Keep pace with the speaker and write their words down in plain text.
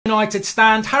United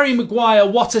stand. Harry Maguire,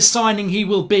 what a signing he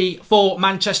will be for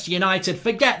Manchester United.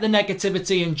 Forget the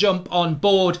negativity and jump on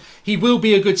board. He will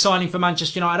be a good signing for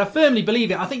Manchester United. I firmly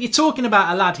believe it. I think you're talking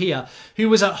about a lad here who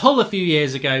was at Hull a few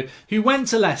years ago, who went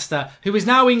to Leicester, who is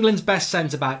now England's best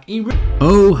centre-back.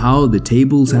 Oh, how the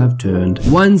tables have turned.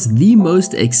 Once the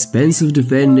most expensive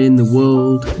defender in the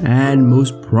world and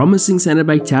most promising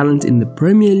centre-back talent in the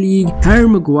Premier League, Harry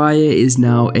Maguire is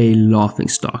now a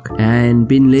laughingstock and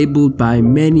been labelled by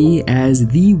many as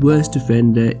the worst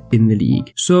defender in the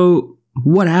league. So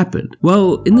what happened?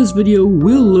 Well, in this video,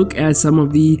 we'll look at some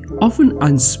of the often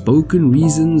unspoken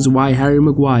reasons why Harry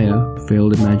Maguire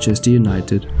failed at Manchester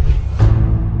United.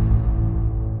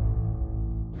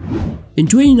 In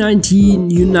 2019,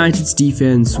 United's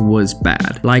defense was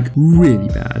bad, like really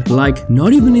bad, like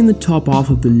not even in the top half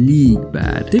of the league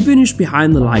bad. They finished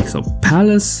behind the likes of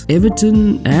Palace,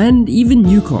 Everton and even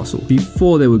Newcastle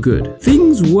before they were good.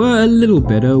 Things were a little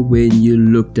better when you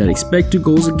looked at expected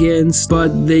goals against,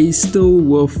 but they still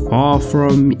were far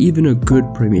from even a good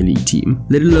Premier League team,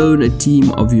 let alone a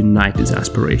team of United's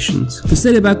aspirations. The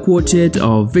centre-back quartet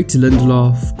of Victor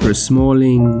Lindelof, Chris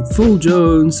Smalling, Phil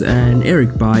Jones and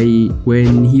Eric Bailly,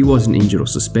 when he wasn't injured or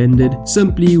suspended,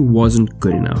 simply wasn't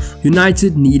good enough.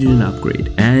 United needed an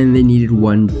upgrade, and they needed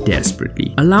one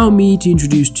desperately. Allow me to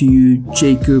introduce to you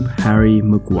Jacob Harry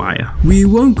Maguire. We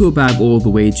won't go back all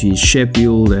the way to his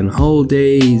Sheffield and Hull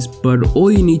days, but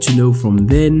all you need to know from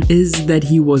then is that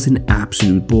he was an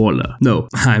absolute baller. No,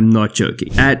 I'm not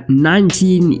joking. At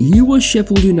 19, he was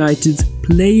Sheffield United's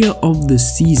Player of the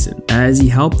Season as he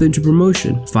helped them to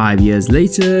promotion. 5 years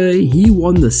later, he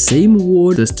won the same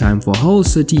award, this time for Hull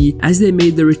City, as they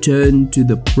made the return to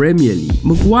the Premier League.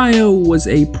 Maguire was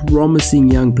a promising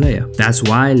young player. That's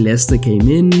why Leicester came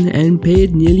in and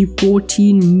paid nearly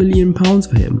 £14 million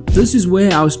for him. This is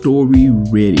where our story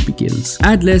really begins.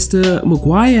 At Leicester,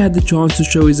 Maguire had the chance to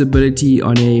show his ability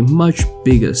on a much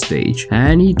bigger stage,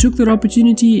 and he took that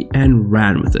opportunity and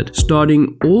ran with it,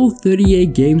 starting all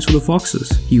 38 games for the Foxes.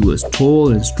 He was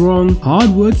tall and strong,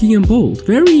 hard-working and bold,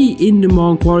 very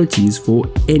in-demand qualities for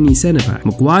any centre-back.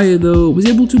 Maguire, though, was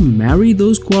able to marry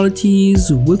those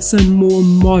qualities with some more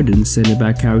modern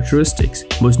centre-back characteristics,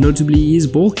 most notably his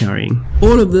ball carrying.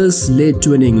 All of this led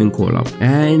to an England call-up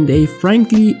and a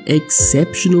frankly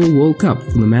exceptional World Cup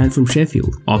from the man from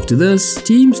Sheffield. After this,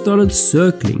 teams started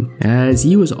circling as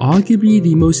he was arguably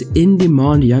the most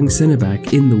in-demand young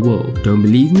centre-back in the world. Don't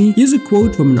believe me? Here's a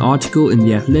quote from an article in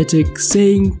The Athletic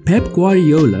saying Pep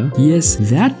Guardiola, yes,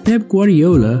 that Pep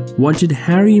Guardiola, wanted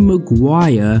Harry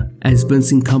Maguire as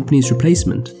Vincent Kompany's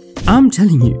replacement. I'm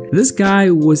telling you, this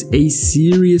guy was a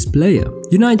serious player.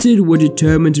 United were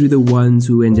determined to be the ones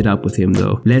who ended up with him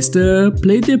though. Leicester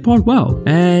played their part well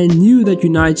and knew that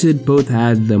United both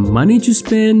had the money to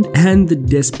spend and the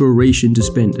desperation to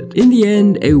spend it. In the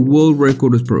end, a world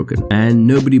record was broken and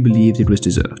nobody believed it was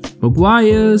deserved.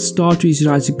 Maguire's start to his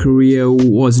United career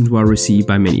wasn't well received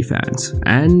by many fans,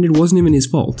 and it wasn't even his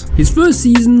fault. His first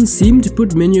season seemed to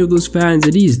put many of those fans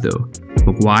at ease though.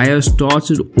 Maguire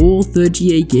started all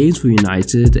 38 games for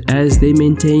United as they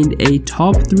maintained a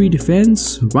top 3 defense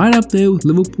right up there with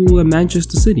Liverpool and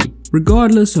Manchester City.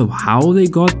 Regardless of how they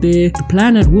got there, the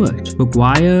plan had worked.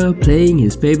 Maguire, playing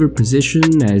his favourite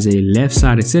position as a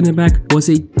left-sided centre-back, was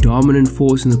a dominant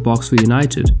force in the box for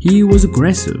United. He was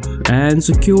aggressive and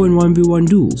secure in 1v1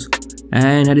 duels,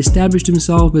 and had established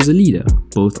himself as a leader,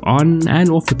 both on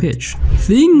and off the pitch.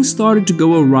 Things started to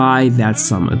go awry that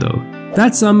summer though.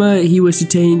 That summer, he was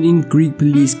detained in Greek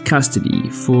police custody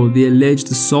for the alleged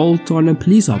assault on a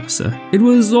police officer. It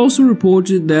was also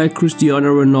reported that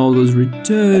Cristiano Ronaldo's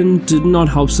return did not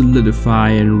help solidify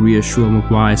and reassure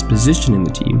Maguire's position in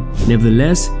the team.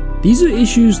 Nevertheless, these are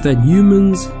issues that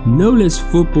humans, no less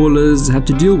footballers, have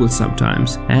to deal with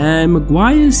sometimes, and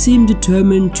Maguire seemed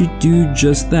determined to do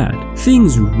just that.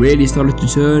 Things really started to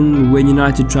turn when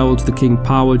United travelled to the King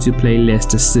Power to play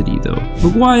Leicester City though.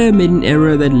 Maguire made an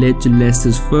error that led to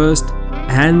Leicester's first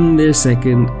and their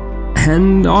second,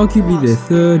 and arguably their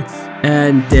third,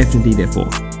 and definitely their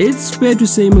fourth. It's fair to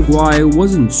say Maguire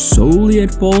wasn't solely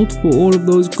at fault for all of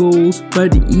those goals,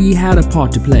 but he had a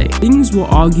part to play. Things were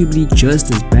arguably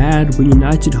just as bad when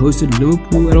United hosted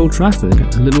Liverpool at Old Trafford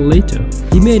a little later.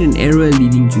 He made an error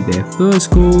leading to their first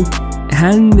goal,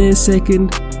 and their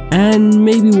second, and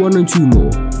maybe 1 or 2 more,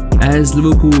 as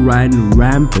Liverpool ran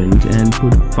rampant and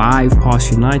put 5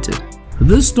 past United.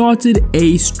 This started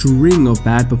a string of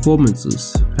bad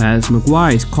performances, as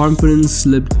Maguire's confidence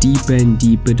slipped deeper and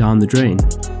deeper down the drain.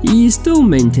 He still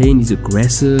maintained his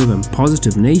aggressive and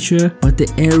positive nature, but the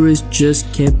errors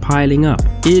just kept piling up.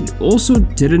 It also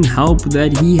didn't help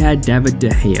that he had David De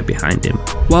Gea behind him.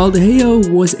 While De Gea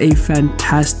was a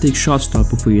fantastic shot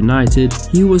stopper for United,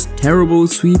 he was terrible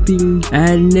sweeping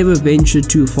and never ventured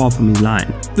too far from his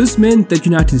line. This meant that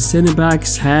United's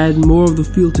centre-backs had more of the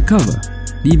field to cover,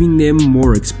 leaving them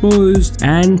more exposed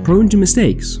and prone to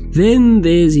mistakes. Then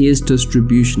there's his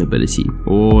distribution ability,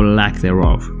 or lack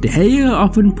thereof. De Gea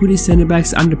often put his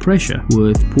centre-backs under pressure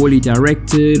with poorly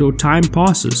directed or timed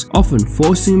passes, often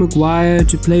forcing Maguire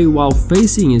to play while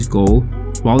facing his goal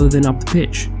rather than up the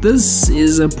pitch. This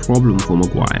is a problem for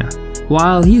Maguire.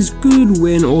 While he's good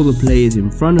when all the play is in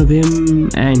front of him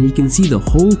and he can see the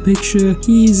whole picture,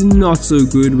 he's not so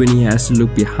good when he has to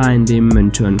look behind him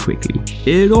and turn quickly.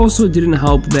 It also didn't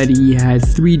help that he had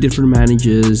 3 different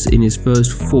managers in his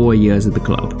first 4 years at the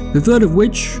club. The third of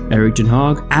which, Erik ten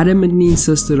Hag, adamantly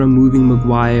insisted on moving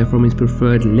Maguire from his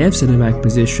preferred left centre-back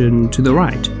position to the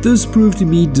right. This proved to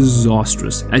be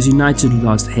disastrous, as United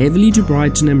lost heavily to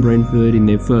Brighton and Brentford in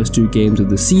their first 2 games of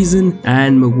the season,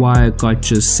 and Maguire got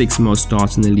just 6 more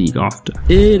starts in the league after.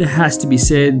 It has to be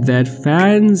said that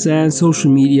fans and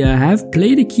social media have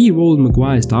played a key role in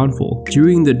Maguire's downfall.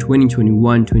 During the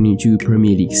 2021-22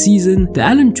 Premier League season, the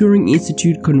Alan Turing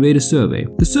Institute conveyed a survey.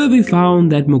 The survey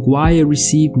found that Maguire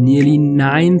received nearly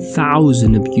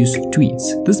 9,000 abusive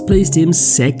tweets. This placed him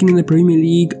second in the Premier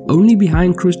League, only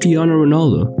behind Cristiano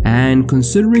Ronaldo. And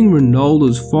considering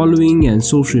Ronaldo's following and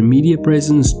social media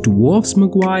presence dwarfs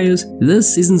Maguire's,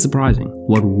 this isn't surprising.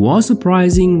 What was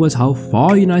surprising was how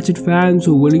far United fans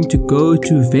were willing to go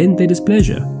to vent their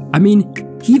displeasure. I mean,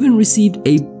 he even received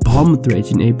a bomb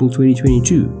threat in April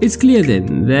 2022. It's clear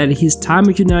then that his time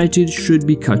at United should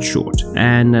be cut short,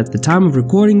 and at the time of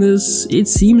recording this, it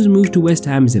seems a move to West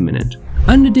Ham is imminent.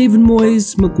 Under David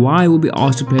Moyes, Maguire will be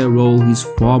asked to play a role he's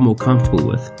far more comfortable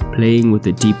with, playing with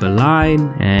a deeper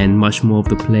line and much more of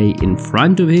the play in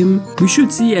front of him. We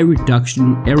should see a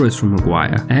reduction in errors from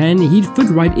Maguire, and he'd fit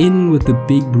right in with the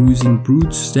big bruising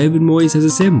brutes David Moyes has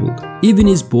assembled. Even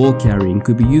his ball carrying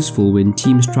could be useful when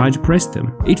teams try to press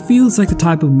them. It feels like the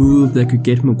type of move that could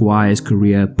get Maguire's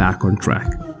career back on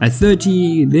track. At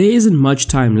 30, there isn't much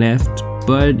time left,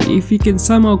 but if he can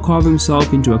somehow carve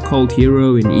himself into a cult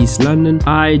hero in East London,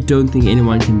 I don't think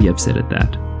anyone can be upset at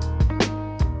that.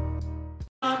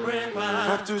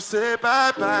 Have to say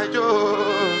bye bye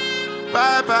yo,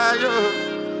 bye bye yo.